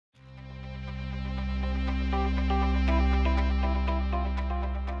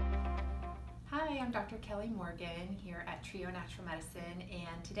I'm Dr. Kelly Morgan here at Trio Natural Medicine,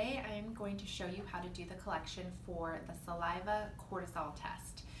 and today I am going to show you how to do the collection for the saliva cortisol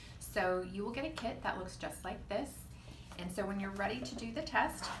test. So you will get a kit that looks just like this, and so when you're ready to do the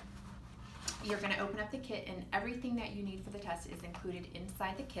test, you're going to open up the kit, and everything that you need for the test is included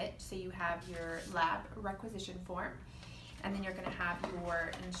inside the kit. So you have your lab requisition form, and then you're going to have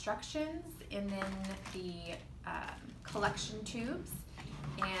your instructions, and then the collection tubes,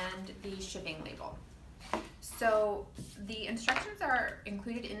 and the shipping label. So the instructions are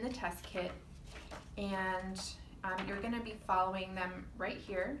included in the test kit, and you're going to be following them right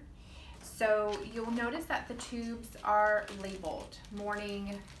here. So you'll notice that the tubes are labeled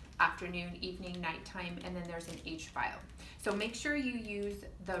morning, afternoon, evening, nighttime, and then there's an H file. So make sure you use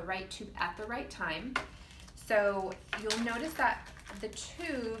the right tube at the right time. So you'll notice that the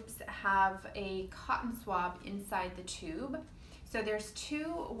tubes have a cotton swab inside the tube. So there's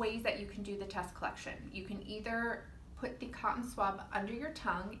two ways that you can do the test collection. You can either put the cotton swab under your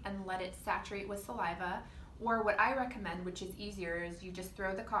tongue and let it saturate with saliva, or what I recommend, which is easier, is you just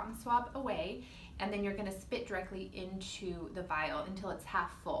throw the cotton swab away, and then you're going to spit directly into the vial until it's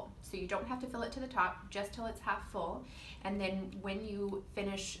half full. So you don't have to fill it to the top, just till it's half full. And then when you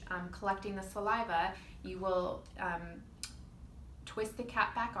finish collecting the saliva, you will twist the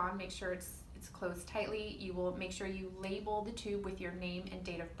cap back on, make sure it's closed tightly. You will make sure you label the tube with your name and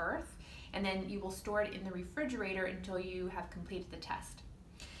date of birth, and then you will store it in the refrigerator until you have completed the test.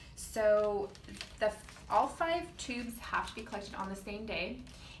 So all 5 tubes have to be collected on the same day,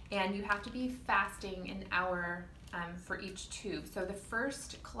 and you have to be fasting an hour for each tube. So the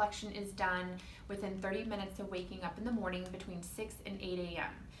first collection is done within 30 minutes of waking up in the morning between 6 and 8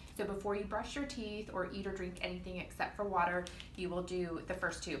 a.m. So before you brush your teeth or eat or drink anything except for water, you will do the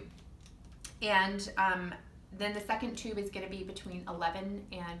first tube. And then the second tube is going to be between 11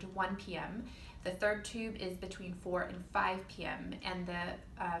 and 1 p.m. The third tube is between 4 and 5 p.m. And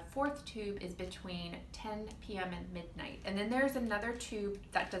the fourth tube is between 10 p.m. and midnight. And then there's another tube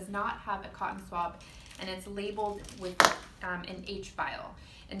that does not have a cotton swab, and it's labeled with an H file.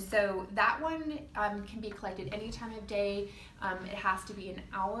 And so that one can be collected any time of day. It has to be an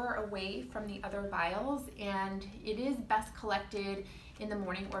hour away from the other vials, and it is best collected in the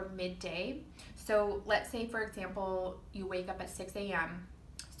morning or midday. So let's say, for example, you wake up at 6 a.m.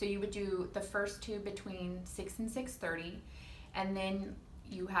 So you would do the first tube between 6 and 6:30, and then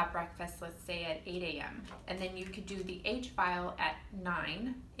you have breakfast, let's say, at 8 a.m. And then you could do the H file at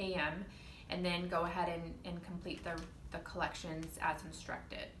 9 a.m. and then go ahead and complete the collections as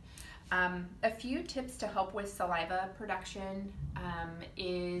instructed. A few tips to help with saliva production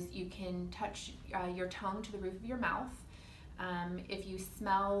is you can touch your tongue to the roof of your mouth. If you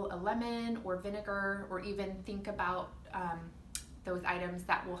smell a lemon or vinegar, or even think about those items,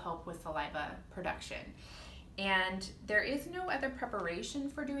 that will help with saliva production. And there is no other preparation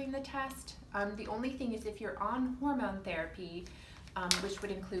for doing the test. The only thing is if you're on hormone therapy, which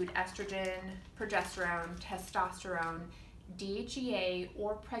would include estrogen, progesterone, testosterone, DHEA,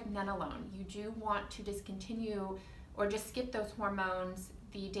 or pregnenolone, you do want to discontinue or just skip those hormones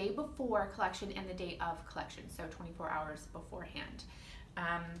the day before collection and the day of collection, so 24 hours beforehand.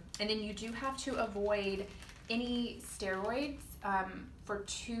 And then you do have to avoid any steroids for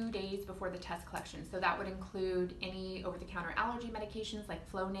 2 days before the test collection. So that would include any over-the-counter allergy medications like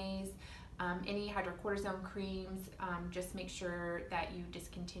Flonase, any hydrocortisone creams. Just make sure that you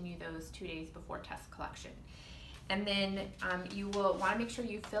discontinue those 2 days before test collection. And then you will want to make sure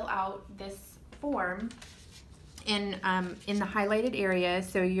you fill out this form in the highlighted area.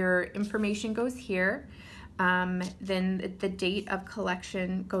 So your information goes here. Then the date of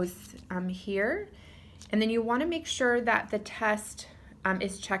collection goes here. And then you want to make sure that the test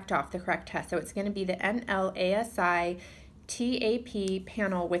is checked off, the correct test. So it's going to be the NLASI TAP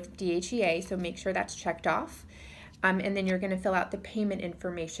panel with DHEA, so make sure that's checked off. And then you're going to fill out the payment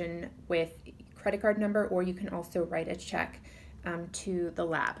information with credit card number, or you can also write a check to the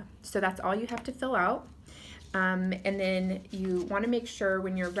lab. So that's all you have to fill out. And then you want to make sure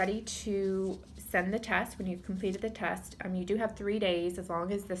when you're ready to send the test, when you've completed the test, you do have 3 days, as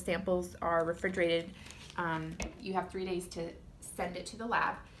long as the samples are refrigerated, you have 3 days to send it to the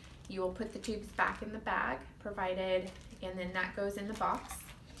lab. You will put the tubes back in the bag provided, and then that goes in the box.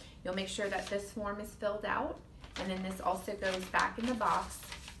 You'll make sure that this form is filled out, and then this also goes back in the box.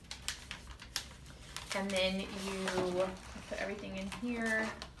 And then you put everything in here,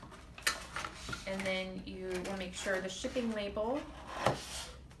 and then you will make sure the shipping label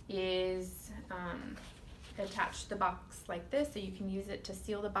is attached to the box like this, so you can use it to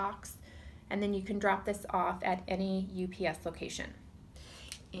seal the box, and then you can drop this off at any UPS location.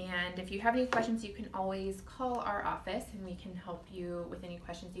 And if you have any questions, you can always call our office and we can help you with any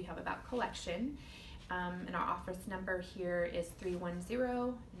questions you have about collection. And our office number here is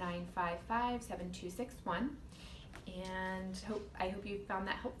 310-955-7261. And I hope you found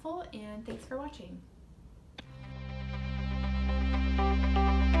that helpful, and thanks for watching.